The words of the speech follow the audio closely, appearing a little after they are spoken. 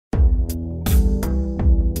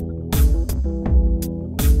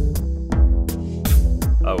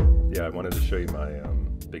wanted to show you my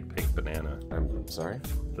big pink banana. I'm sorry?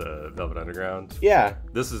 The Velvet Underground. Yeah.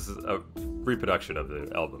 This is a reproduction of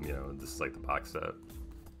the album, this is like the box set.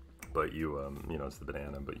 But you it's the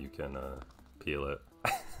banana, but you can peel it.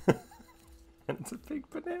 And it's a big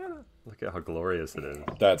banana. Look at how glorious it is.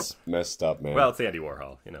 That's messed up, man. Well, it's Andy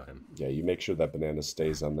Warhol, you know him. Yeah, you make sure that banana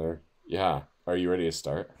stays on there. Yeah. Are you ready to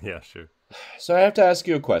start? Yeah, sure. So I have to ask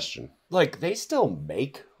you a question. Like, they still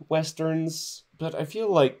make Westerns, but I feel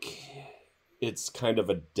like it's kind of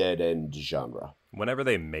a dead-end genre. Whenever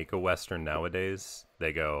they make a Western nowadays,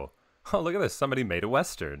 they go, oh, look at this, somebody made a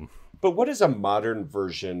Western. But what is a modern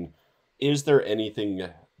version? Is there anything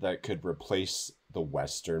that could replace the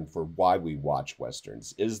Western for why we watch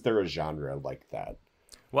Westerns? Is there a genre like that?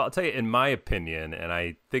 Well, I'll tell you, in my opinion, and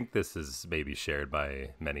I think this is maybe shared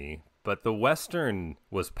by many, but the Western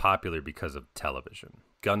was popular because of television.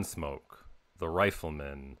 Gunsmoke, The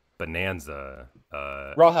Rifleman, Bonanza,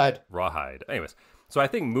 Rawhide. Anyways, so I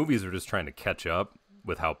think movies were just trying to catch up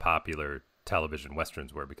with how popular television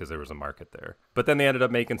Westerns were because there was a market there. But then they ended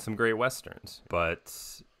up making some great Westerns.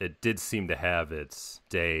 But it did seem to have its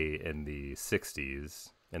day in the 60s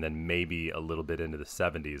and then maybe a little bit into the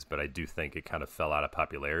 70s, but I do think it kind of fell out of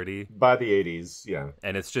popularity. By the 80s, yeah.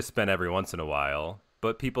 And it's just been every once in a while.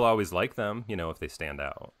 But people always like them, if they stand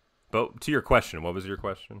out. But to your question, what was your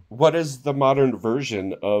question? What is the modern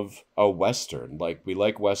version of a Western? Like, we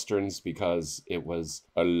like Westerns because it was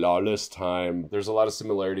a lawless time. There's a lot of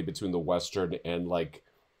similarity between the Western and, like,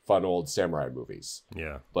 fun old samurai movies.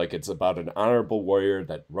 Yeah. Like, it's about an honorable warrior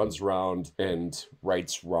that runs around and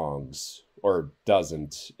rights wrongs, or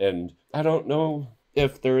doesn't. And I don't know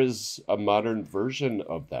if there is a modern version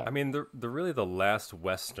of that. I mean, the last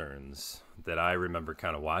Westerns that I remember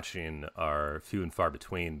kind of watching are few and far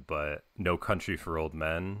between, but No Country for Old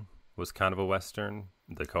Men was kind of a Western,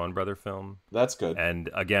 the Coen brother film. That's good. And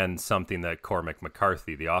again, something that Cormac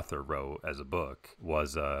McCarthy, the author, wrote as a book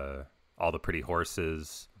was All the Pretty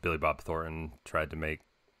Horses. Billy Bob Thornton tried to make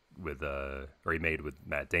he made with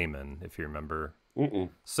Matt Damon, if you remember. Mm-mm.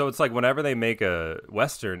 So it's like whenever they make a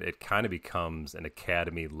Western, it kind of becomes an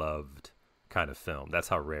Academy-loved kind of film. That's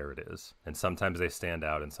how rare it is. And sometimes they stand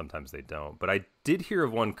out and sometimes they don't. But I did hear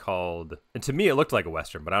of one called, and to me it looked like a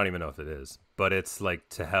Western, but I don't even know if it is. But it's like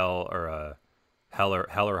To Hell or Hell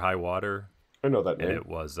or High Water. I know that name. And it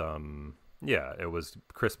was, it was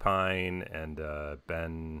Chris Pine and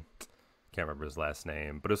Ben, can't remember his last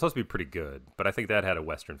name, but it was supposed to be pretty good. But I think that had a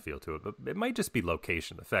Western feel to it. But it might just be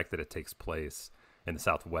location. The fact that it takes place in the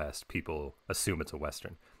Southwest, people assume it's a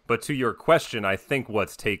Western. But to your question, I think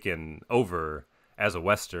what's taken over as a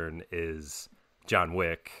Western is John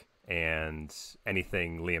Wick and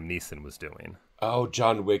anything Liam Neeson was doing. Oh,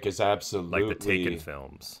 John Wick is absolutely... Like the Taken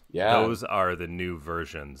films. Yeah. Those are the new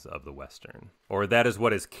versions of the Western. Or that is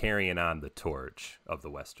what is carrying on the torch of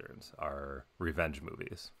the Westerns, are revenge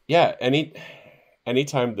movies. Yeah,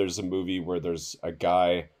 anytime there's a movie where there's a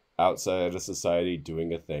guy outside of society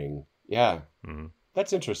doing a thing, yeah,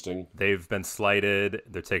 that's interesting. They've been slighted.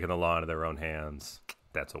 They're taking the law into their own hands.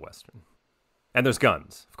 That's a Western. And there's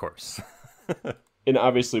guns, of course. And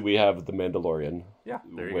obviously we have The Mandalorian. Yeah,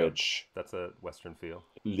 there you which go. That's a Western feel.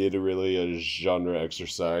 Literally a genre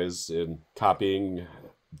exercise in copying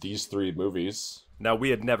these three movies. Now,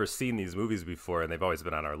 we had never seen these movies before, and they've always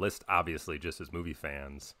been on our list, obviously, just as movie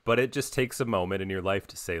fans. But it just takes a moment in your life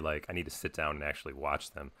to say, like, I need to sit down and actually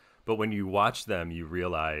watch them. But when you watch them, you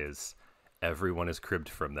realize everyone is cribbed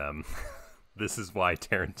from them. This is why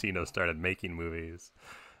Tarantino started making movies.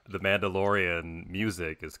 The Mandalorian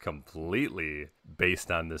music is completely based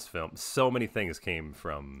on this film. So many things came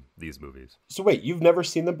from these movies. So wait, you've never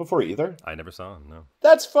seen them before either? I never saw them, no.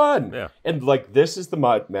 That's fun! Yeah. And like, this is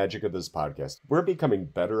the magic of this podcast. We're becoming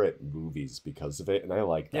better at movies because of it, and I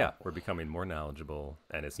like that. Yeah, we're becoming more knowledgeio,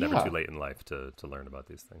 and it's never too late in life to learn about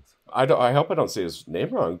these things. I hope I don't say his name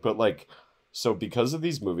wrong, but like, so because of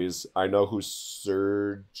these movies, I know who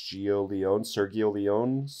Sergio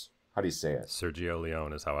Leone's... How do you say it? Sergio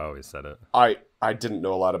Leone is how I always said it. I didn't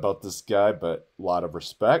know a lot about this guy, but a lot of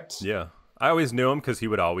respect. Yeah. I always knew him because he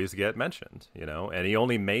would always get mentioned, and he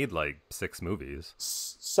only made like 6 movies.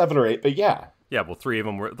 7 or 8, but yeah. Yeah, well, 3 of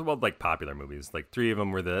them were, like popular movies. Like 3 of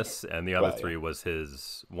them were this, and the other 3 was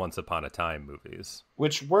his Once Upon a Time movies.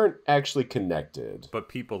 Which weren't actually connected. But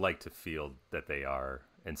people like to feel that they are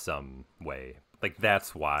in some way. Like,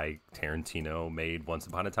 that's why Tarantino made Once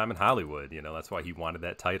Upon a Time in Hollywood. That's why he wanted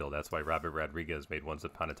that title. That's why Robert Rodriguez made Once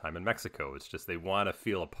Upon a Time in Mexico. It's just they want to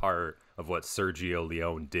feel a part of what Sergio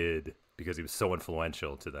Leone did because he was so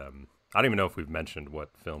influential to them. I don't even know if we've mentioned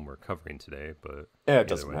what film we're covering today, but It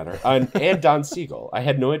doesn't matter. And Don Siegel. I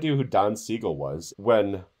had no idea who Don Siegel was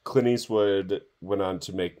when Clint Eastwood went on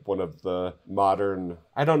to make one of the modern,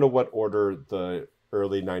 I don't know what order the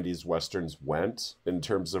early 90s Westerns went in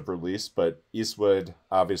terms of release, but Eastwood,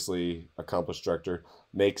 obviously accomplished director,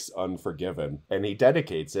 makes Unforgiven, and he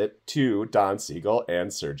dedicates it to Don Siegel and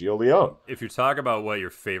Sergio Leone. If you talk about what your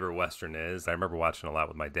favorite Western is, I remember watching a lot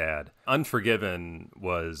with my dad. Unforgiven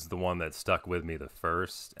was the one that stuck with me the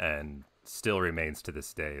first and still remains to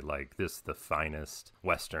this day. Like, this is the finest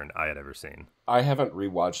Western I had ever seen. I haven't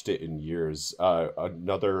rewatched it in years.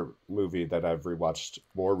 Another movie that I've rewatched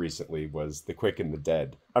more recently was The Quick and the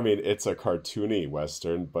Dead. I mean, it's a cartoony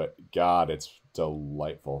Western, but God, it's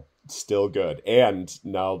delightful. Still good. And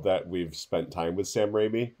now that we've spent time with Sam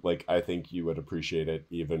Raimi, like, I think you would appreciate it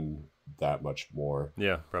even that much more.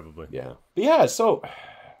 Yeah, probably. Yeah. But yeah, so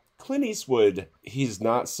Clint Eastwood, he's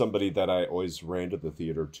not somebody that I always ran to the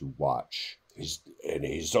theater to watch.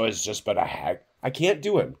 He's always just been a hack. I can't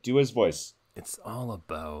do him. Do his voice. It's all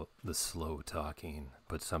about the slow talking,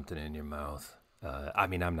 put something in your mouth. I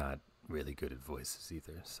mean, I'm not really good at voices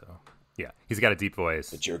either, so yeah. He's got a deep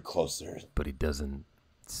voice. But you're closer. But he doesn't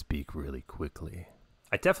speak really quickly.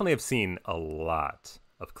 I definitely have seen a lot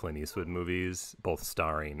of Clint Eastwood movies, both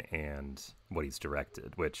starring and what he's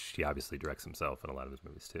directed, which he obviously directs himself in a lot of his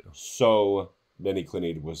movies too. So many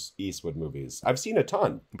Clint Eastwood movies. I've seen a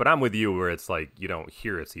ton. But I'm with you where it's like you don't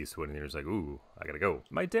hear it's Eastwood and you're just like, ooh, I gotta go.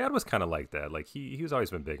 My dad was kind of like that. Like he's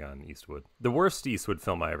always been big on Eastwood. The worst Eastwood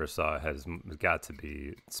film I ever saw has got to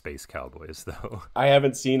be Space Cowboys, though. I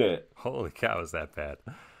haven't seen it. Holy cow, is that bad?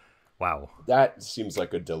 Wow. That seems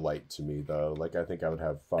like a delight to me, though. Like, I think I would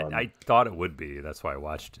have fun. I thought it would be. That's why I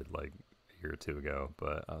watched it like a year or two ago.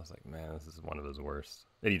 But I was like, man, this is one of his worst.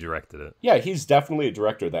 And he directed it. Yeah, he's definitely a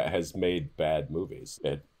director that has made bad movies.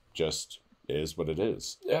 It just is what it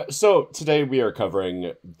is. So today we are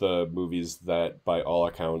covering the movies that, by all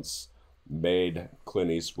accounts, made Clint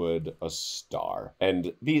Eastwood a star.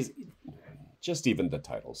 And these, just even the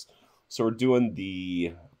titles. So we're doing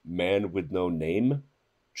the Man with No Name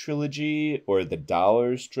trilogy or the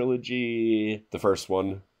Dollars trilogy. The first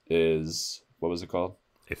one is, what was it called?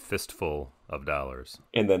 A Fistful of Dollars.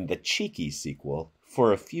 And then the cheeky sequel,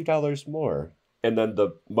 For a Few Dollars More. And then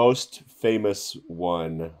the most famous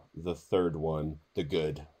one, the third one, The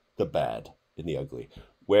Good, the Bad, and the Ugly,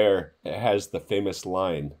 where it has the famous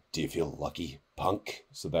line, "Do you feel lucky, punk?"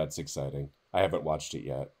 So that's exciting. I haven't watched it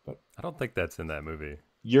yet, but I don't think that's in that movie.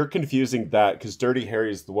 You're confusing that because Dirty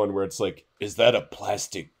Harry is the one where it's like, "Is that a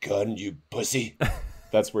plastic gun, you pussy?"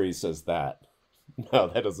 That's where he says that. No,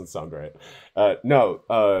 that doesn't sound right.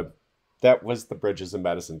 That was the bridges in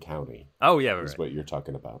Madison County. Oh, yeah, right. Is what you're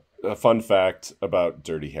talking about. A fun fact about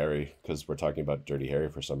Dirty Harry, because we're talking about Dirty Harry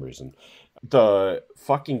for some reason. The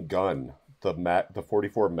fucking gun, the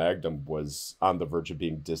 44 Magnum, was on the verge of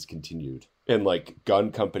being discontinued. And, like,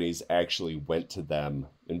 gun companies actually went to them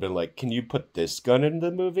and been like, "Can you put this gun in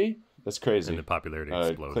the movie?" That's crazy. And the popularity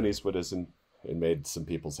exploded. Clint Eastwood it made some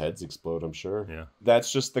people's heads explode, I'm sure. Yeah.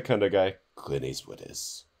 That's just the kind of guy Clint Eastwood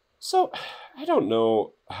is. So, I don't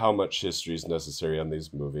know how much history is necessary on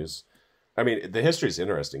these movies. I mean, the history is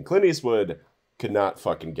interesting. Clint Eastwood could not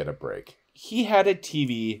fucking get a break. He had a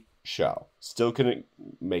TV show. Still couldn't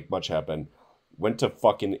make much happen. Went to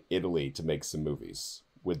fucking Italy to make some movies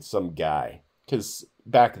with some guy. Because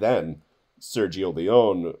back then, Sergio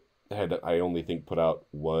Leone had, I only think, put out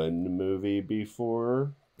one movie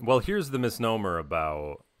before. Well, here's the misnomer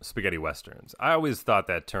about spaghetti westerns. I always thought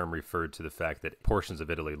that term referred to the fact that portions of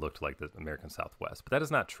Italy looked like the American Southwest, but that is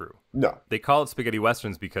not true. No. They call it spaghetti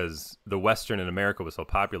westerns because the Western in America was so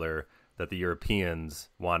popular that the Europeans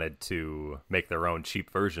wanted to make their own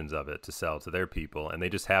cheap versions of it to sell to their people, and they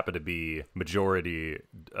just happen to be majority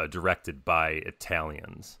directed by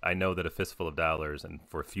Italians. I know that A Fistful of Dollars and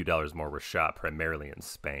For a Few Dollars More were shot primarily in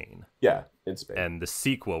Spain. Yeah, in Spain. And the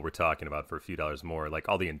sequel we're talking about, For a Few Dollars More, like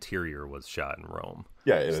all the interior was shot in Rome.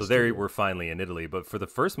 Yeah, so they were finally in Italy, but for the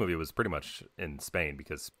first movie it was pretty much in Spain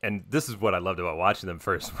and this is what I loved about watching them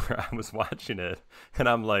first, where I was watching it and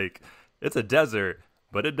I'm like, it's a desert,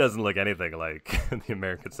 but it doesn't look anything like the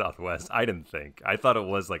American Southwest. I didn't think. I thought it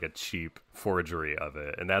was like a cheap forgery of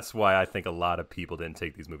it. And that's why I think a lot of people didn't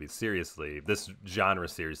take these movies seriously, this genre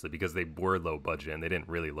seriously, because they were low budget and they didn't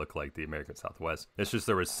really look like the American Southwest. It's just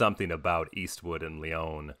there was something about Eastwood and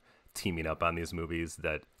Leone teaming up on these movies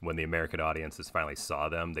that when the American audiences finally saw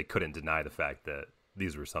them, they couldn't deny the fact that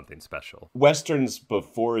these were something special. Westerns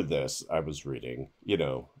before this, I was reading,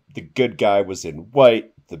 the good guy was in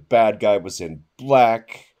white, the bad guy was in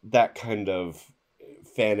black. That kind of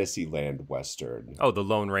Fantasyland Western. Oh, the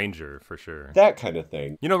Lone Ranger, for sure. That kind of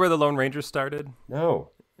thing. You know where the Lone Ranger started?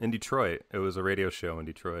 No. In Detroit. It was a radio show in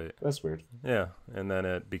Detroit. That's weird. Yeah, and then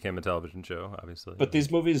it became a television show, obviously. But these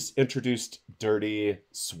movies introduced dirty,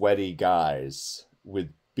 sweaty guys with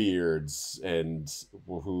beards and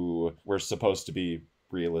who were supposed to be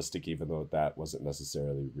realistic, even though that wasn't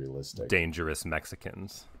necessarily realistic. Dangerous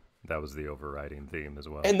Mexicans. That was the overriding theme as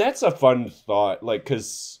well. And that's a fun thought, like,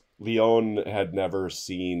 because Leone had never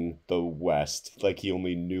seen the West. Like, he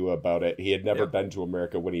only knew about it. He had never been to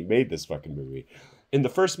America when he made this fucking movie. In the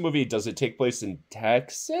first movie, does it take place in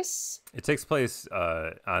Texas? It takes place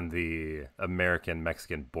on the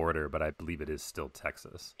American-Mexican border, but I believe it is still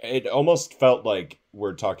Texas. It almost felt like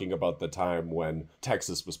we're talking about the time when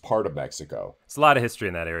Texas was part of Mexico. It's a lot of history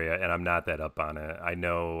in that area, and I'm not that up on it.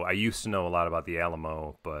 I used to know a lot about the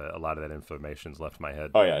Alamo, but a lot of that information's left my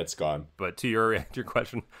head. Oh yeah, it's gone. But to your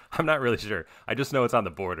question, I'm not really sure. I just know it's on the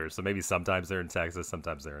border, so maybe sometimes they're in Texas,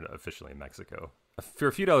 sometimes they're officially in Mexico. For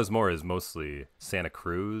a few dollars more is mostly Santa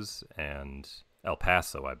Cruz and El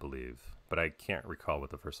Paso, I believe. But I can't recall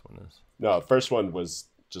what the first one is. No, the first one was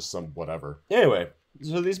just some whatever. Anyway,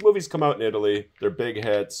 so these movies come out in Italy. They're big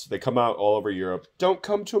hits. They come out all over Europe. Don't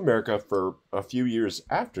come to America for a few years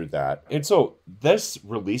after that. And so this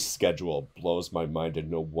release schedule blows my mind,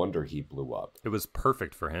 and no wonder he blew up. It was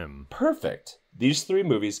perfect for him. Perfect. These three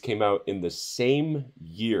movies came out in the same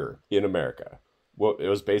year in America. Well, it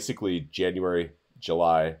was basically January,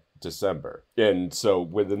 July, December. And so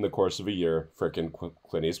within the course of a year, frickin'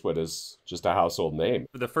 Clint Eastwood is just a household name.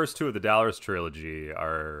 The first two of the Dollars trilogy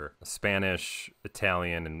are Spanish,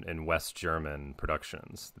 Italian, and West German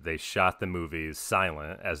productions. They shot the movies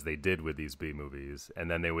silent, as they did with these B movies,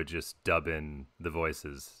 and then they would just dub in the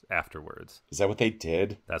voices afterwards. Is that what they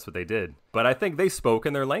did? That's what they did. But I think they spoke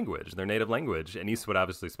in their language, their native language, and Eastwood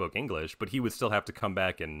obviously spoke English, but he would still have to come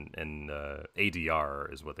back and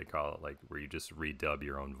ADR is what they call it, like where you just redub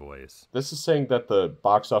your own voice. This is saying that the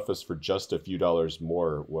box office for Just a Few Dollars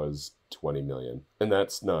More was 20 million. And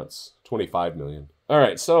that's nuts. 25 million. All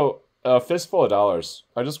right, so a fistful of dollars.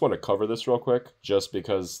 I just want to cover this real quick, just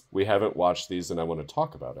because we haven't watched these and I want to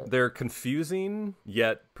talk about it. They're confusing,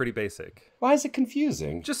 yet pretty basic. Why is it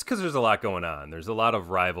confusing? Just because there's a lot going on. There's a lot of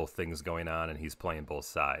rival things going on, and he's playing both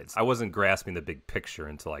sides. I wasn't grasping the big picture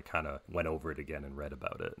until I kind of went over it again and read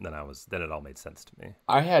about it. And then it all made sense to me.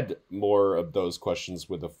 I had more of those questions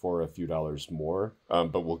with the For a Few Dollars More,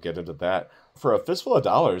 but we'll get into that. For a fistful of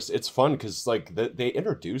dollars, it's fun because like they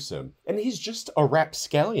introduce him, and he's just a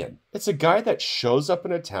rapscallion. It's a guy that shows up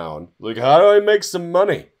in a town, like, how do I make some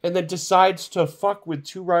money? And then decides to fuck with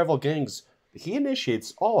two rival gangs. He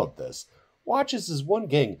initiates all of this. Watches as one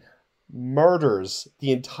gang murders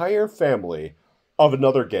the entire family of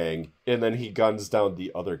another gang, and then he guns down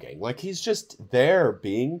the other gang. Like, he's just there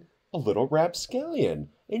being a little rapscallion,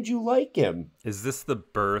 and you like him. Is this the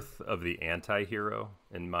birth of the anti-hero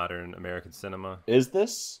in modern American cinema? Is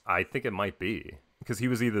this? I think it might be. Because he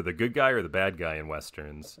was either the good guy or the bad guy in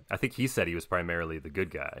Westerns. I think he said he was primarily the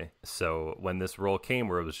good guy. So when this role came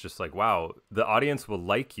where it was just like, wow, the audience will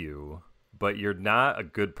like you, but you're not a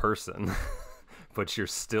good person. But you're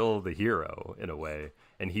still the hero in a way.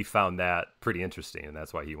 And he found that pretty interesting, and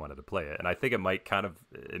that's why he wanted to play it. And I think it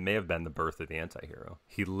may have been the birth of the anti-hero.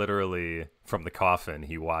 He literally, from the coffin,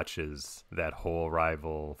 he watches that whole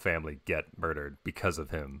rival family get murdered because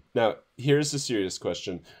of him. Now, here's a serious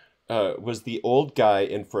question. Was the old guy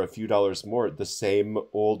in For a Few Dollars More the same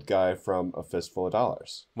old guy from A Fistful of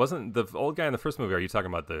Dollars? Wasn't the old guy in the first movie, are you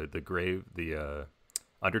talking about the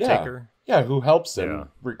Undertaker? Yeah, who helps him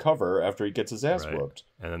recover after he gets his ass whooped.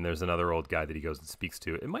 And then there's another old guy that he goes and speaks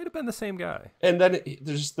to. It might have been the same guy. And then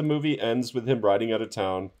the movie ends with him riding out of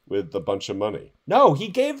town with a bunch of money. No, he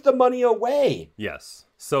gave the money away. Yes.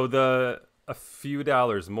 So A Few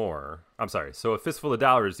Dollars More. I'm sorry. So A Fistful of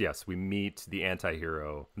Dollars, yes, we meet the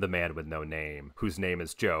anti-hero, the man with no name, whose name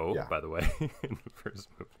is Joe, by the way, in the first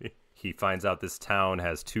movie. He finds out this town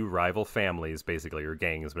has two rival families, basically, or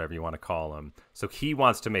gangs, whatever you want to call them. So he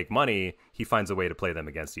wants to make money. He finds a way to play them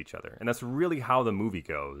against each other. And that's really how the movie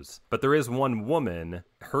goes. But there is one woman,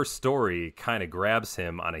 her story kind of grabs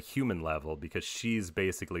him on a human level because she's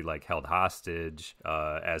basically like held hostage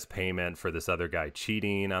as payment for this other guy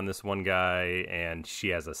cheating on this one guy. And she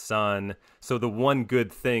has a son. So the one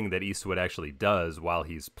good thing that Eastwood actually does while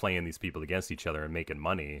he's playing these people against each other and making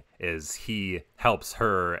money is he helps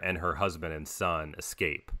her and her husband and son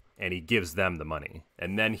escape, and he gives them the money,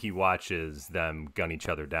 and then he watches them gun each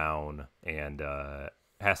other down and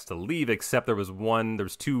has to leave, except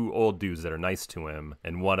there's two old dudes that are nice to him,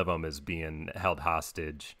 and one of them is being held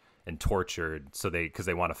hostage and tortured because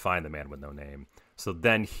they want to find the man with no name. So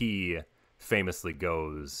then he famously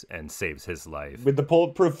goes and saves his life. With the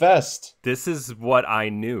bulletproof vest. This is what I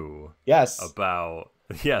knew Yes. about,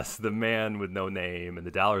 yes, The Man with No Name and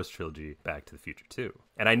the Dollars Trilogy, Back to the Future 2.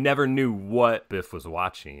 And I never knew what Biff was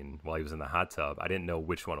watching while he was in the hot tub. I didn't know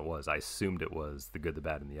which one it was. I assumed it was The Good, the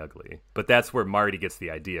Bad, and the Ugly. But that's where Marty gets the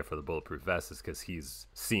idea for the bulletproof vest, is because he's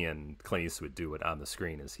seeing Clint Eastwood do it on the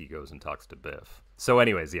screen as he goes and talks to Biff. So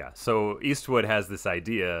anyways, yeah. So Eastwood has this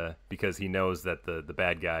idea because he knows that the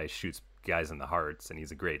bad guy shoots guys in the hearts and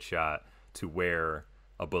he's a great shot, to wear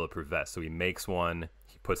a bulletproof vest. So he makes one,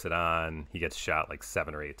 he puts it on, he gets shot like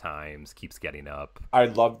 7 or 8 times, keeps getting up. I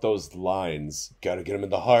love those lines. Gotta get him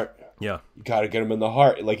in the heart. Yeah. You gotta get him in the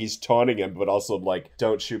heart. Like, he's taunting him, but also like,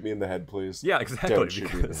 don't shoot me in the head, please. Yeah, exactly. Don't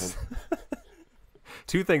shoot me in the Because head.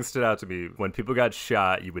 2 things stood out to me. When people got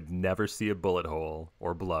shot, you would never see a bullet hole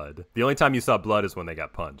or blood. The only time you saw blood is when they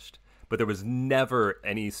got punched. But there was never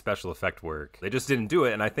any special effect work. They just didn't do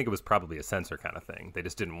it, and I think it was probably a censor kind of thing. They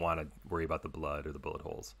just didn't want to worry about the blood or the bullet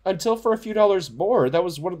holes. Until for a few dollars more, that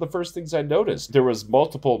was one of the first things I noticed. There was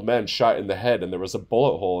multiple men shot in the head, and there was a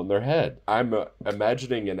bullet hole in their head. I'm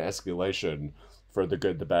imagining an escalation for The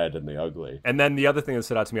Good, the Bad, and the Ugly. And then the other thing that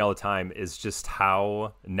stood out to me all the time is just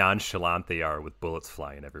how nonchalant they are with bullets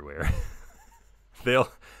flying everywhere.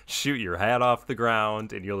 They'll shoot your hat off the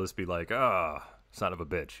ground, and you'll just be like, oh, son of a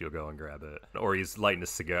bitch, you'll go and grab it. Or he's lighting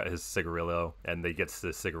his cigarillo, and he gets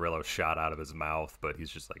the cigarillo shot out of his mouth, but he's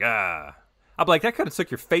just like, ah. I'm like, that could have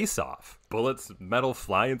took your face off. Bullets, metal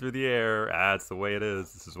flying through the air. It's the way it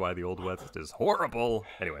is. This is why the Old West is horrible.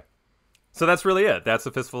 Anyway. So that's really it. That's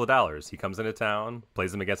a fistful of dollars. He comes into town,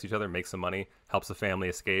 plays them against each other, makes some money, helps a family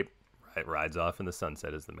escape, rides off in the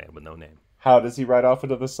sunset as the man with no name. How does he ride off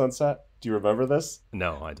into the sunset? Do you remember this?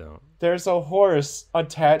 No, I don't. There's a horse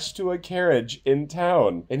attached to a carriage in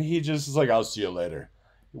town, and he just is like, I'll see you later.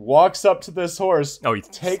 Walks up to this horse, he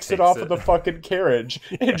takes it off of the fucking carriage,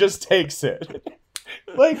 and just takes it.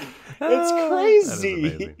 Like, it's crazy. That is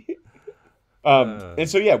amazing. And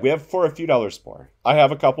so, yeah, we have for a few dollars more. I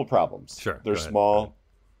have a couple problems. Sure. They're small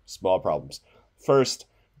problems. First,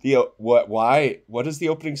 what is the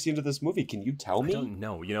opening scene of this movie? Can you tell me? I don't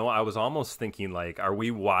know. You know, I was almost thinking, like, are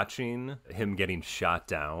we watching him getting shot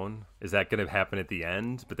down? Is that going to happen at the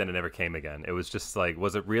end? But then it never came again. It was just like,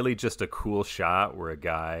 was it really just a cool shot where a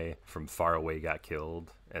guy from far away got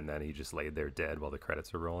killed and then he just laid there dead while the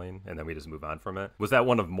credits are rolling and then we just move on from it? Was that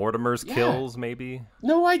one of Mortimer's kills, maybe?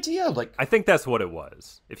 No idea. Like, I think that's what it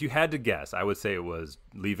was. If you had to guess, I would say it was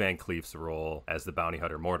Lee Van Cleef's role as the bounty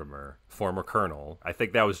hunter Mortimer, former colonel. I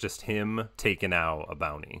think that was just him taking out a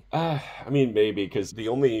bounty. I mean, maybe, because the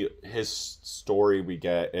only his story we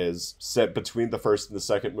get is set between the first and the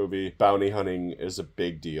second movie. Bounty hunting is a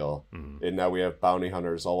big deal. Mm-hmm. And now we have bounty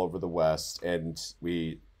hunters all over the West, and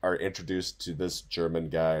we are introduced to this German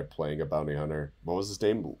guy playing a bounty hunter. What was his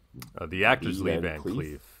name? The actor's Lee Van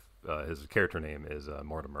Cleef. His character name is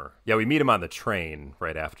Mortimer. Yeah, we meet him on the train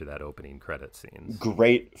right after that opening credit scene.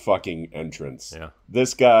 Great fucking entrance. Yeah.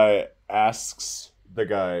 This guy asks the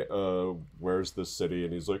guy, where's the city?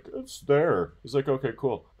 And he's like, it's there. He's like, okay,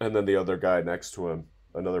 cool. And then the other guy next to him,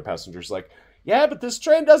 another passenger's like, yeah, but this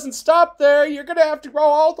train doesn't stop there. You're going to have to go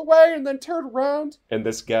all the way and then turn around. And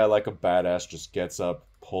this guy, like a badass, just gets up,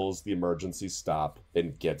 pulls the emergency stop,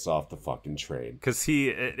 and gets off the fucking train. Because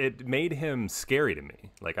it made him scary to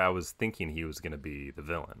me. Like, I was thinking he was going to be the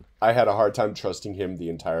villain. I had a hard time trusting him the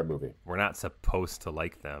entire movie. We're not supposed to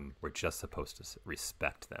like them. We're just supposed to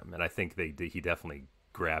respect them. And I think he definitely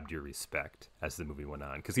grabbed your respect as the movie went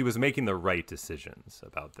on, because he was making the right decisions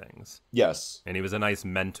about things. Yes. And he was a nice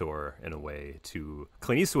mentor, in a way, to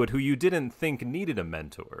Clint Eastwood, who you didn't think needed a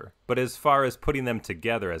mentor. But as far as putting them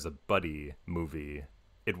together as a buddy movie,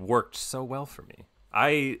 it worked so well for me.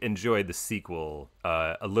 I enjoyed the sequel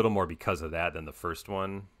a little more because of that than the first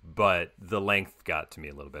one, but the length got to me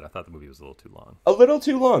a little bit. I thought the movie was a little too long. A little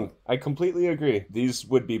too long. I completely agree. These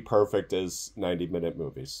would be perfect as 90-minute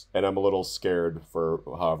movies. And I'm a little scared for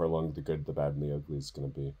however long The Good, the Bad, and the Ugly is going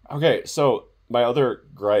to be. Okay, so my other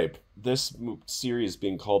gripe, this series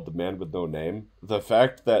being called The Man with No Name, the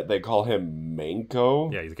fact that they call him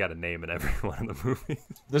Manko. Yeah, he's got a name in every one of the movies.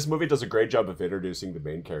 This movie does a great job of introducing the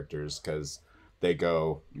main characters, because they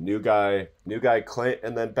go new guy Clint,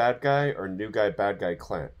 and then bad guy, or new guy, bad guy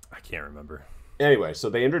Clint. I can't remember. Anyway, so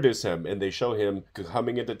they introduce him, and they show him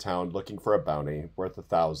coming into town looking for a bounty worth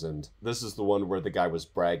 1,000. This is the one where the guy was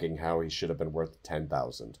bragging how he should have been worth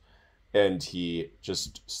 10,000. And he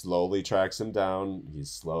just slowly tracks him down. He's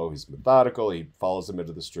slow, he's methodical. He follows him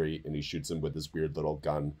into the street, and he shoots him with this weird little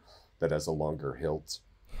gun that has a longer hilt.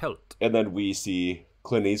 Hilt. And then we see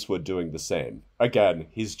Clint Eastwood doing the same. Again,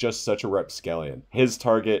 he's just such a rapscallion. His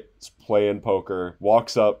target's playing poker,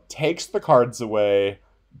 walks up, takes the cards away,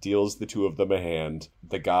 deals the two of them a hand.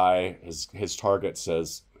 The guy, his target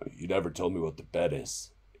says, "You never told me what the bet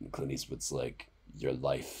is." And Clint Eastwood's like, "Your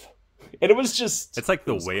life." And it was just... It's like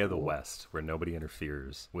the way of the West, where nobody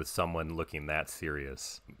interferes with someone looking that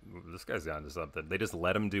serious. This guy's onto something. They just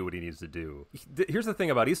let him do what he needs to do. Here's the thing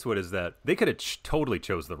about Eastwood is that they could have totally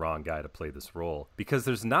chose the wrong guy to play this role, because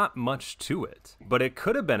there's not much to it. But it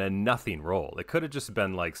could have been a nothing role. It could have just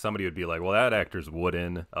been like somebody would be like, well, that actor's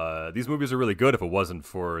wooden. These movies are really good if it wasn't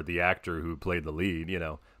for the actor who played the lead, you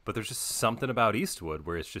know. But there's just something about Eastwood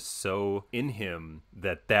where it's just so in him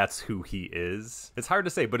that that's who he is. It's hard to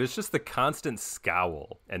say, but it's just the constant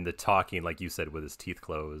scowl and the talking, like you said, with his teeth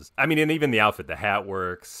closed. I mean, and even the outfit, the hat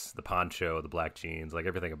works, the poncho, the black jeans, like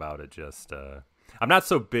everything about it just... I'm not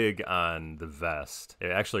so big on the vest. It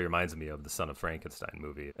actually reminds me of the Son of Frankenstein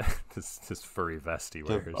movie. this furry vest he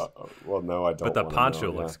wears. Well, no, I don't. But the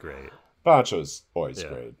poncho looks great. Poncho's always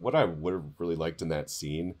great. What I would have really liked in that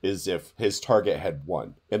scene is if his target had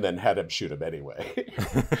won and then had him shoot him anyway.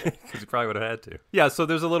 Because he probably would have had to. Yeah, so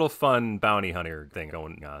there's a little fun bounty hunter thing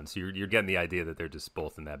going on. So you're getting the idea that they're just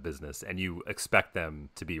both in that business, and you expect them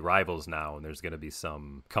to be rivals now, and there's going to be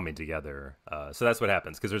some coming together. So that's what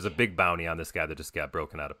happens, because there's a big bounty on this guy that just got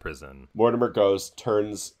broken out of prison. Mortimer goes,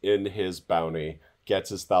 turns in his bounty,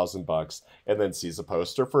 gets his $1,000, and then sees a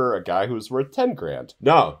poster for a guy who's worth 10 grand.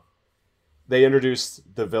 No. They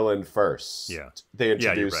introduced the villain first. Yeah. They introduced...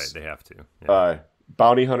 Yeah, you're right. They have to. Yeah.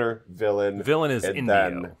 Bounty hunter, villain. Villain is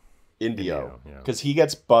Indio. Indio. Because he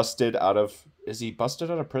gets busted out of... Is he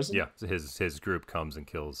busted out of prison? Yeah. His group comes and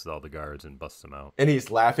kills all the guards and busts them out. And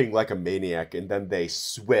he's laughing like a maniac. And then they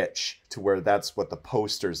switch to where that's what the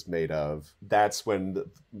poster's made of. That's when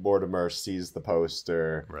Mortimer sees the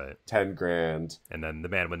poster. Right. 10 grand. And then the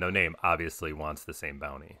man with no name obviously wants the same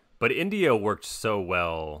bounty. But Indio worked so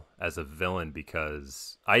well as a villain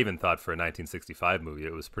because I even thought for a 1965 movie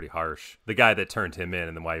it was pretty harsh. The guy that turned him in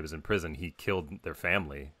and then while he was in prison, he killed their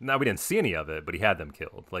family. Now, we didn't see any of it, but he had them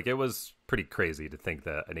killed. Like, it was pretty crazy to think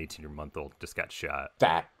that an 18-month-old just got shot.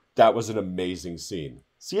 That was an amazing scene.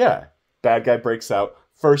 So yeah, bad guy breaks out.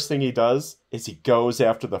 First thing he does is he goes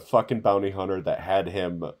after the fucking bounty hunter that had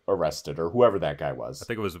him arrested, or whoever that guy was. I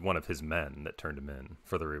think it was one of his men that turned him in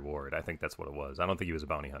for the reward. I think that's what it was. I don't think he was a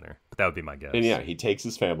bounty hunter, but that would be my guess. And yeah, he takes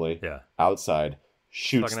his family outside,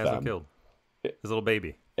 shoots them. Fucking has him killed. His little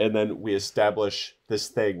baby. And then we establish this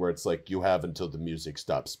thing where it's like, you have until the music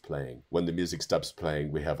stops playing. When the music stops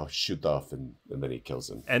playing, we have a shoot off, and then he kills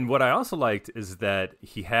him. And what I also liked is that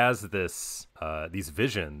he has these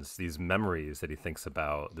visions, these memories that he thinks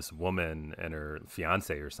about this woman and her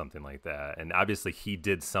fiance or something like that. And obviously he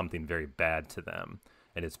did something very bad to them,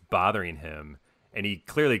 and it's bothering him. And he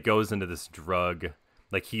clearly goes into this drug,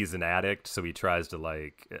 like he's an addict, so he tries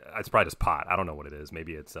to it's probably just pot. I don't know what it is.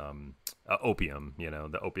 Maybe it's opium, you know,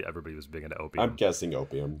 the opium. Everybody was big into opium. I'm guessing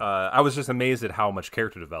opium. I was just amazed at how much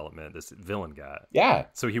character development this villain got. Yeah.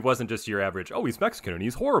 So he wasn't just your average, oh, he's Mexican and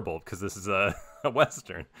he's horrible because this is a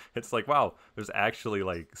Western. It's like, wow, there's actually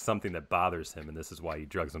like something that bothers him, and this is why he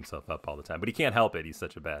drugs himself up all the time. But he can't help it. He's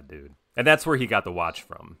such a bad dude. And that's where he got the watch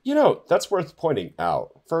from. You know, that's worth pointing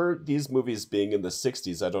out. For these movies being in the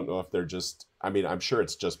 60s, I don't know if they're just... I mean, I'm sure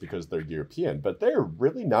it's just because they're European, but they're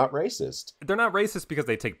really not racist. They're not racist because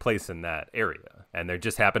they take place in that area, and they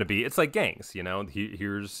just happen to be... It's like gangs, you know?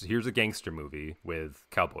 Here's a gangster movie with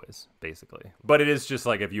cowboys, basically. But it is just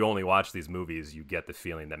like, if you only watch these movies, you get the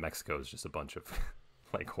feeling that Mexico is just a bunch of,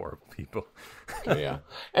 like, horrible people. Yeah.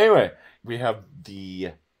 Anyway, we have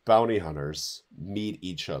the bounty hunters meet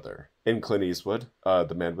each other. In Clint Eastwood,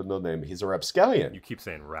 the man with no name, he's a rapscallion. You keep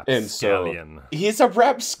saying rapscallion. And so he's a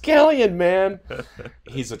rapscallion, man.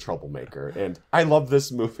 He's a troublemaker. And I love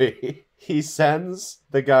this movie. He sends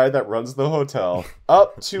the guy that runs the hotel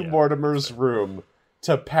up to Mortimer's room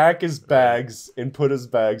to pack his bags and put his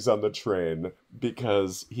bags on the train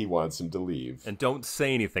because he wants him to leave. And don't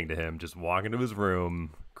say anything to him. Just walk into his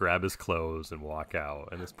room, grab his clothes, and walk out.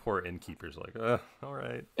 And this poor innkeeper's like, all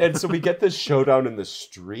right. And so we get this showdown in the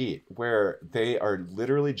street where they are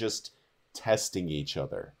literally just testing each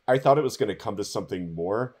other. I thought it was going to come to something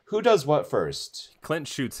more. Who does what first? Clint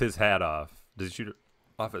shoots his hat off. Does he shoot it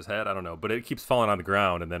off his head? I don't know. But it keeps falling on the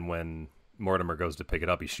ground, and then when Mortimer goes to pick it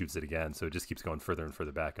up, he shoots it again, so it just keeps going further and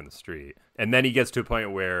further back in the street. And then he gets to a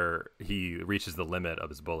point where he reaches the limit of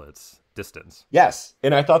his bullets distance. Yes,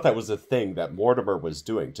 and I thought that was a thing that Mortimer was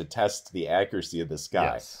doing to test the accuracy of this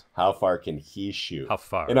guy. Yes. How far can he shoot? How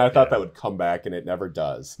far? And I thought that would come back, and it never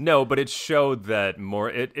does. No, but it showed that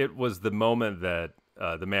it was the moment that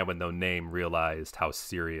the man with no name realized how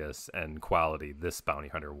serious and quality this bounty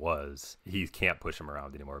hunter was, he can't push him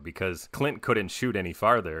around anymore because Clint couldn't shoot any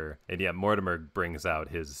farther, and yet Mortimer brings out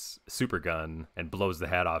his super gun and blows the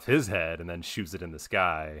hat off his head and then shoots it in the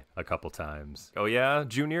sky a couple times. Oh yeah,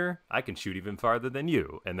 Junior, I can shoot even farther than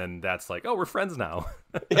you. And then that's like, oh, we're friends now.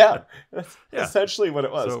 Yeah, that's essentially what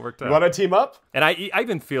it was. So it worked out. You want to team up? And I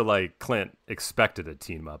even feel like Clint expected a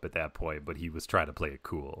team up at that point, but he was trying to play it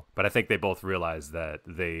cool. But I think they both realized that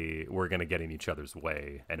they were going to get in each other's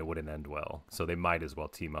way and it wouldn't end well. So they might as well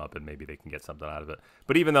team up and maybe they can get something out of it.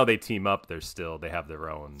 But even though they team up, they have their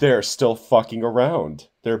own. They're still fucking around.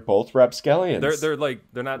 They're both rapscallions.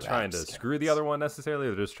 They're not trying to screw the other one necessarily.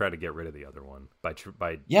 They're just trying to get rid of the other one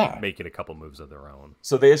by making a couple moves of their own.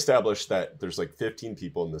 So they established that there's like 15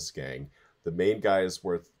 people in this gang. The main guy is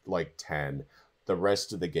worth like 10. The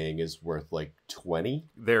rest of the gang is worth like 20.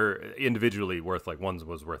 They're individually worth like one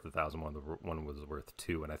was worth 1,000, one was worth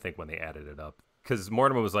 2, and I think when they added it up, because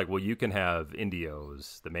Mortimer was like, well, you can have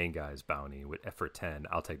Indio's, the main guy's bounty, for 10.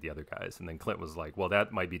 I'll take the other guys. And then Clint was like, well,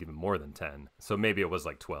 that might be even more than 10. So maybe it was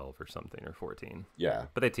like 12 or something, or 14. Yeah.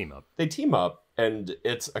 But they team up. They team up, and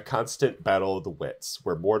it's a constant battle of the wits,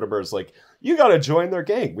 where Mortimer's like, you got to join their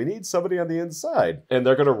gang. We need somebody on the inside. And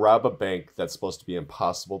they're going to rob a bank that's supposed to be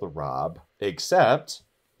impossible to rob. Except,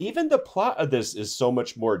 even the plot of this is so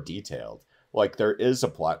much more detailed. Like, there is a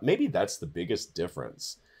plot. Maybe that's the biggest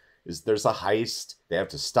difference. Is there's a heist, they have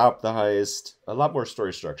to stop the heist, a lot more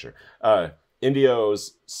story structure.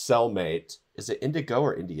 Indio's cellmate, is it Indigo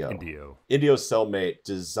or Indio? Indio. Indio's cellmate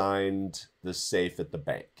designed the safe at the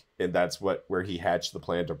bank, and that's where he hatched the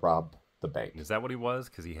plan to rob the bank. Is that what he was?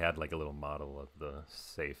 Because he had like a little model of the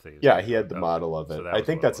safe. Yeah, he had the model of it. So I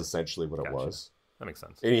think that's essentially what it was. That makes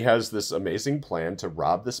sense. And he has this amazing plan to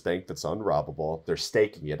rob this bank that's unrobbable. They're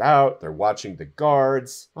staking it out. They're watching the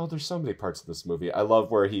guards. Oh, there's so many parts of this movie. I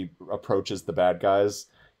love where he approaches the bad guys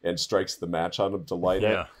and strikes the match on them to light it.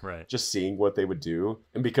 Yeah, right. Just seeing what they would do.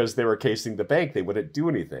 And because they were casing the bank, they wouldn't do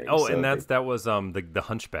anything. Oh, so and that was the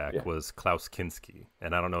hunchback was Klaus Kinski.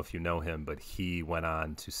 And I don't know if you know him, but he went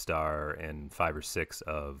on to star in 5 or 6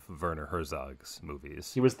 of Werner Herzog's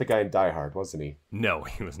movies. He was the guy in Die Hard, wasn't he? No,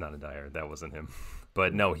 he was not in Die Hard. That wasn't him.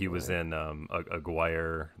 But no, he was in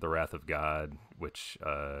Aguirre, The Wrath of God, which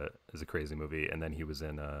is a crazy movie. And then he was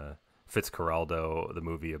in Fitzcarraldo, the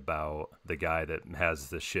movie about the guy that has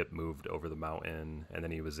the ship moved over the mountain. And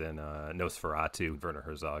then he was in Nosferatu, Werner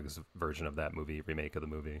Herzog's version of that movie, remake of the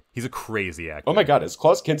movie. He's a crazy actor. Oh my God, is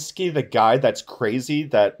Klaus Kinski the guy that's crazy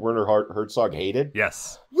that Werner Herzog hated?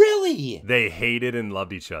 Yes. Really? They hated and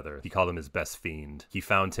loved each other. He called him his best fiend. He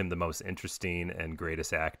found him the most interesting and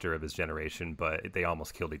greatest actor of his generation, but they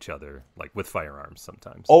almost killed each other, like with firearms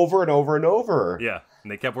sometimes. Over and over and over. Yeah,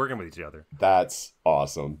 and they kept working with each other. That's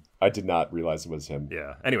awesome. I did not realize it was him.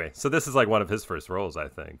 Yeah. Anyway, so this is like one of his first roles, I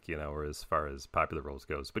think, or as far as popular roles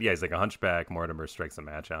goes. But yeah, he's like a hunchback. Mortimer strikes a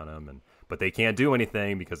match on him, but they can't do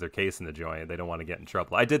anything because they're casing the joint. They don't want to get in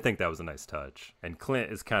trouble. I did think that was a nice touch. And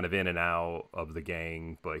Clint is kind of in and out of the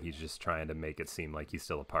gang, but he's just trying to make it seem like he's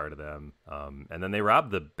still a part of them. And then they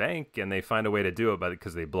rob the bank, and they find a way to do it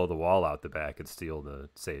because they blow the wall out the back and steal the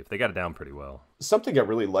safe. They got it down pretty well. Something I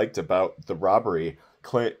really liked about the robbery,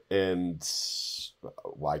 Clint and...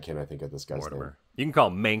 Why can't I think of this guy's name? You can call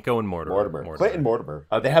him Manco and Mortimer. Clint and Mortimer.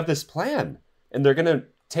 They have this plan, and they're going to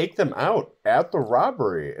take them out at the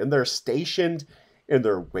robbery, and they're stationed, and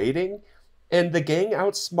they're waiting, and the gang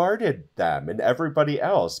outsmarted them and everybody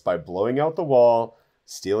else by blowing out the wall,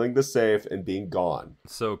 stealing the safe, and being gone.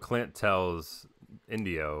 So Clint tells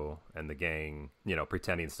Indio and the gang,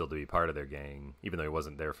 pretending still to be part of their gang, even though he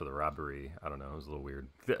wasn't there for the robbery. I don't know. It was a little weird.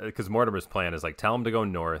 Because Mortimer's plan is like, tell them to go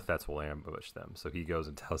north. That's what will ambush them. So he goes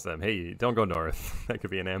and tells them, hey, don't go north. That could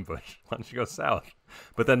be an ambush. Why don't you go south?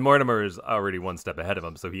 But then Mortimer is already one step ahead of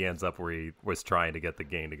him. So he ends up where he was trying to get the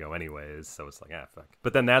gang to go anyways. So it's like, fuck.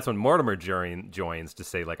 But then that's when Mortimer joins to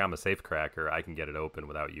say, like, I'm a safe cracker. I can get it open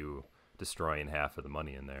without you destroying half of the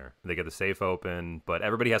money in there. They get the safe open, but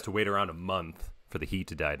everybody has to wait around a month for the heat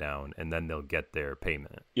to die down, and then they'll get their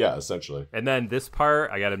payment. Yeah, essentially. And then this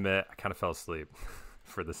part, I gotta admit, I kind of fell asleep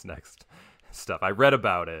for this next stuff. I read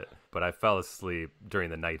about it, but I fell asleep during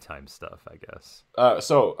the nighttime stuff, I guess.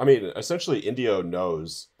 Essentially, Indio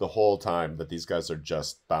knows the whole time that these guys are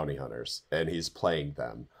just bounty hunters, and he's playing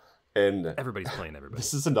them. And everybody's playing everybody.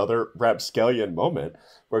 This is another rapscallion moment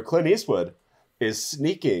where Clint Eastwood is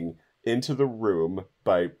sneaking into the room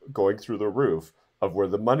by going through the roof of where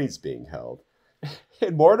the money's being held.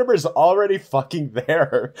 And Mortimer's already fucking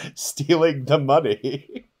there, stealing the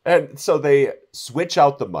money. And so they switch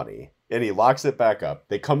out the money And he locks it back up.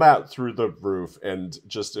 They come out through the roof and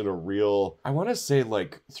just in a real, I want to say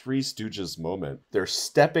like Three Stooges moment, they're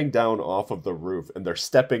stepping down off of the roof and they're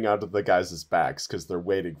stepping out of the guys' backs because they're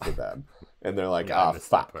waiting for them. And they're like,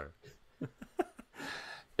 fuck.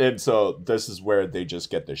 And so this is where they just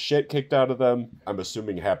get the shit kicked out of them. I'm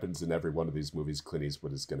assuming happens in every one of these movies. Clint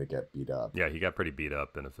Eastwood is going to get beat up. Yeah, he got pretty beat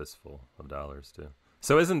up in A Fistful of Dollars, too.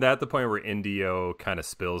 So isn't that the point where Indio kind of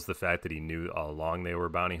spills the fact that he knew all along they were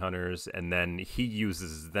bounty hunters, and then he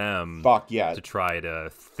uses them to try to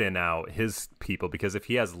thin out his people, because if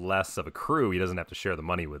he has less of a crew, he doesn't have to share the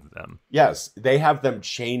money with them. Yes, they have them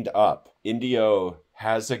chained up. Indio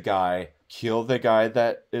has a guy kill the guy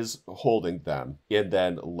that is holding them and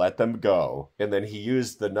then let them go. And then he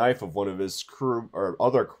used the knife of one of his crew or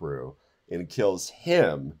other crew and kills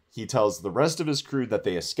him. He tells the rest of his crew that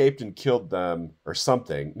they escaped and killed them or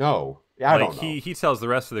something. No, I don't know. He tells the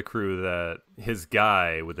rest of the crew that his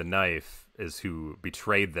guy with the knife is who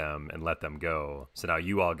betrayed them and let them go. So now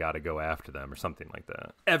you all got to go after them or something like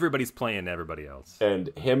that. Everybody's playing everybody else. And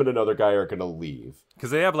him and another guy are going to leave. Because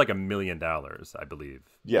they have like $1 million, I believe.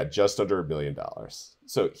 Yeah, just under $1 million.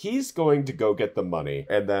 So he's going to go get the money.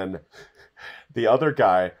 And then the other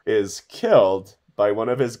guy is killed by one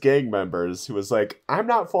of his gang members who was like, I'm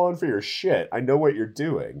not falling for your shit. I know what you're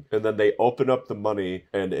doing. And then they open up the money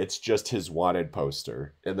and it's just his wanted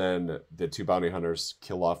poster. And then the two bounty hunters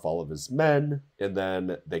kill off all of his men. And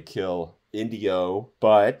then they kill Indio,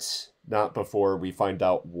 but not before we find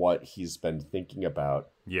out what he's been thinking about.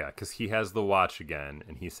 Yeah, because he has the watch again,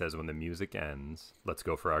 and he says when the music ends, let's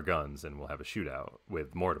go for our guns and we'll have a shootout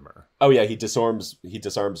with Mortimer. Oh yeah, he disarms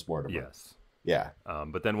Mortimer. Yes. Yeah.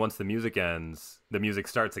 But then once the music ends, the music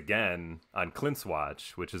starts again on Clint's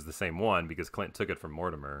watch, which is the same one because Clint took it from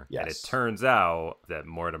Mortimer. Yes. And it turns out that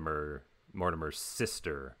Mortimer's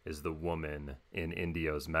sister is the woman in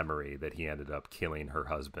Indio's memory that he ended up killing her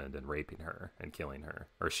husband and raping her and killing her.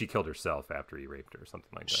 Or she killed herself after he raped her or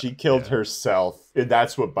something like that. She killed herself. And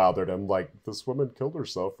that's what bothered him. Like, this woman killed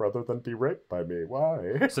herself rather than be raped by me.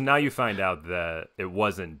 Why? So now you find out that it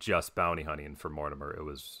wasn't just bounty hunting for Mortimer. It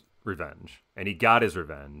was revenge. And he got his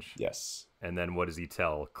revenge. Yes. And then what does he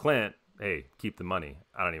tell Clint? Hey, keep the money.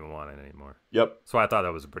 I don't even want it anymore. Yep. So I thought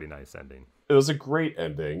that was a pretty nice ending. It was a great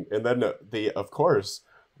ending. And then of course,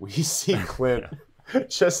 we see Clint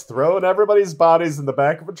just throwing everybody's bodies in the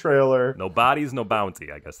back of a trailer. No bodies, no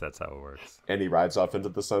bounty. I guess that's how it works. And he rides off into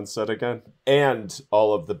the sunset again. And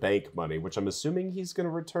all of the bank money, which I'm assuming he's going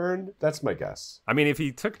to return. That's my guess. I mean, if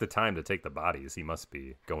he took the time to take the bodies, he must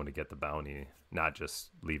be going to get the bounty, not just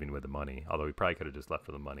leaving with the money. Although he probably could have just left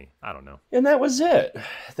for the money. I don't know. And that was it.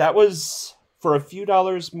 That was, for a few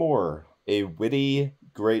dollars more, a witty,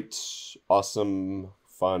 great, awesome,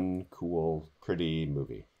 fun, cool, pretty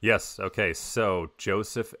movie. Yes. Okay. So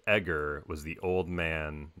Joseph Egger was the old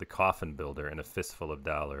man, the coffin builder in A Fistful of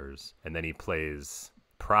Dollars. And then he plays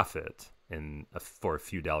Prophet for a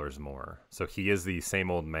few dollars more. So he is the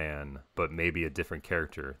same old man, but maybe a different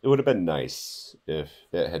character. It would have been nice if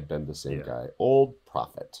it had been the same guy. Old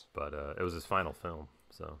Prophet. But it was his final film.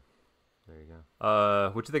 So there you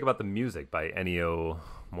go. What'd you think about the music by Ennio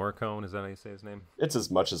Morricone? Is that how you say his name? It's as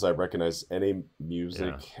much as I recognize any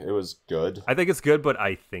music. Yeah. It was good. I think it's good, but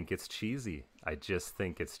I think it's cheesy. I just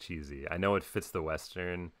think it's cheesy. I know it fits the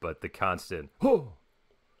Western, but the constant, oh,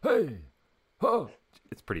 hey, oh,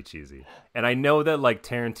 it's pretty cheesy. And I know that like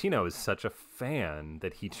Tarantino is such a fan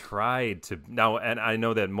that he tried to now, and I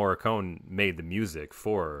know that Morricone made the music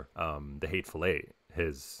for The Hateful Eight,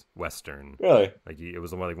 his Western. Really? Like it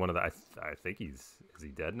was like one of the. I think is he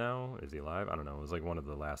dead now? Is he alive? I don't know. It was like one of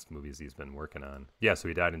the last movies he's been working on. Yeah, so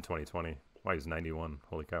he died in 2020. Wow, he's 91.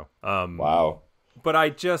 Holy cow. Wow. But I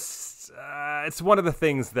just, it's one of the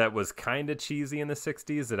things that was kind of cheesy in the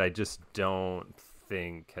 60s that I just don't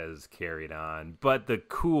think has carried on. But the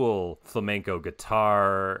cool flamenco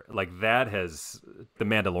guitar, like that has, the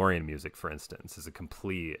Mandalorian music, for instance, is a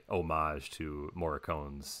complete homage to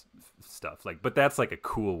Morricone's stuff. Like, but that's like a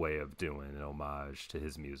cool way of doing an homage to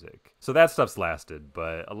his music. So that stuff's lasted,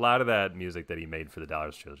 but a lot of that music that he made for the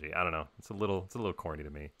Dollars trilogy, I don't know, it's a little corny to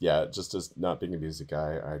me. Yeah, just as not being a music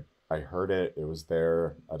guy, I heard it. It was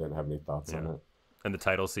there. I didn't have any thoughts on it. And the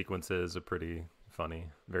title sequences are pretty funny,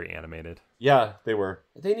 very animated. Yeah, they were.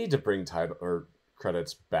 They need to bring title or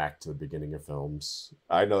credits back to the beginning of films.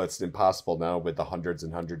 I know it's impossible now with the hundreds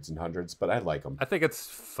and hundreds and hundreds, but I like them. I think it's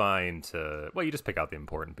fine to, well, you just pick out the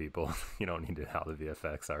important people. You don't need to have the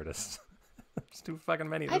VFX artists. There's too fucking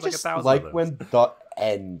many. There's like 1,000 like of them. when the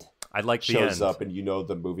end I like the shows end. up and you know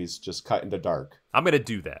the movie's just cut into dark. I'm going to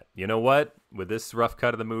do that. You know what? With this rough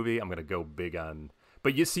cut of the movie, I'm going to go big on...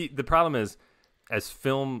 But you see, the problem is, as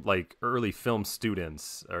film, like early film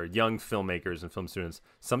students or young filmmakers and film students,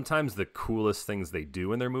 sometimes the coolest things they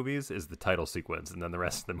do in their movies is the title sequence, and then the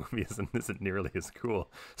rest of the movie isn't nearly as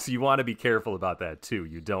cool. So you want to be careful about that too.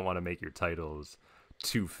 You don't want to make your titles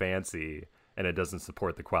too fancy and it doesn't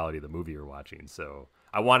support the quality of the movie you're watching. So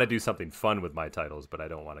I want to do something fun with my titles, but I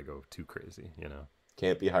don't want to go too crazy, you know?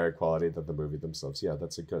 Can't be higher quality than the movie themselves. Yeah,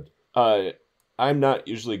 that's a good. I'm not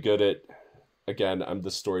usually good at, again, I'm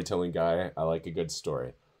the storytelling guy. I like a good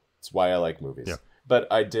story. It's why I like movies. Yeah.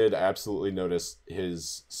 But I did absolutely notice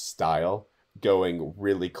his style going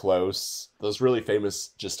really close. Those really famous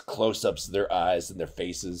just close-ups of their eyes and their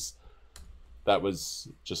faces. That was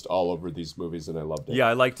just all over these movies, and I loved it. Yeah,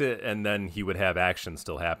 I liked it, and then he would have action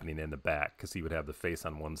still happening in the back, because he would have the face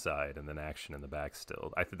on one side and then action in the back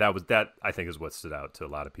still. I think is what stood out to a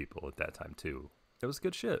lot of people at that time too. It was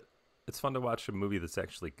good shit. It's fun to watch a movie that's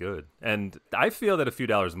actually good, and I feel that A Few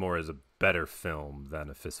Dollars More is a better film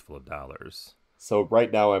than A Fistful of Dollars. So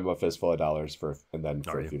right now I'm a fistful of dollars for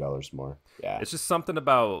A Few Dollars More. Yeah, it's just something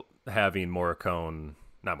about having Mortimer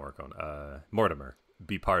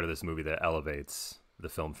be part of this movie that elevates the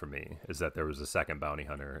film for me, is that there was a second bounty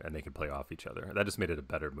hunter and they could play off each other. That just made it a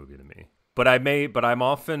better movie to me. But I'm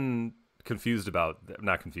often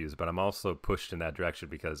but I'm also pushed in that direction,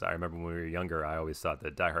 because I remember when we were younger, I always thought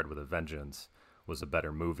that Die Hard with a Vengeance was a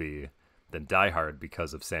better movie than Die Hard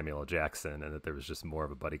because of Samuel L. Jackson, and that there was just more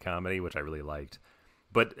of a buddy comedy, which I really liked.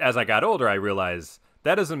 But as I got older, I realized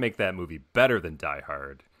that doesn't make that movie better than Die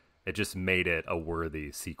Hard. It just made it a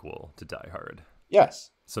worthy sequel to Die Hard.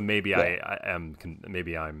 Yes. So maybe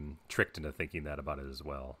I'm tricked into thinking that about it as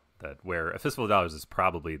well. That where A Fistful of Dollars is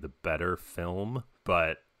probably the better film,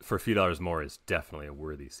 but For a Few Dollars More is definitely a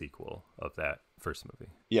worthy sequel of that first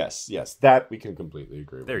movie. Yes, that we can completely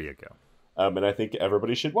agree with. There you go. And I think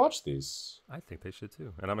everybody should watch these. I think they should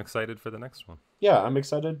too. And I'm excited for the next one. Yeah, I'm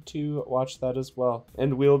excited to watch that as well.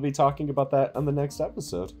 And we'll be talking about that on the next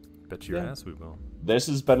episode. Bet your ass we will. This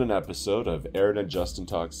has been an episode of Aaron and Justin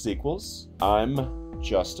Talk Sequels. I'm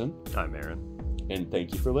Justin. I'm Aaron. And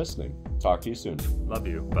thank you for listening. Talk to you soon. Love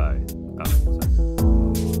you. Bye. Oh, sorry.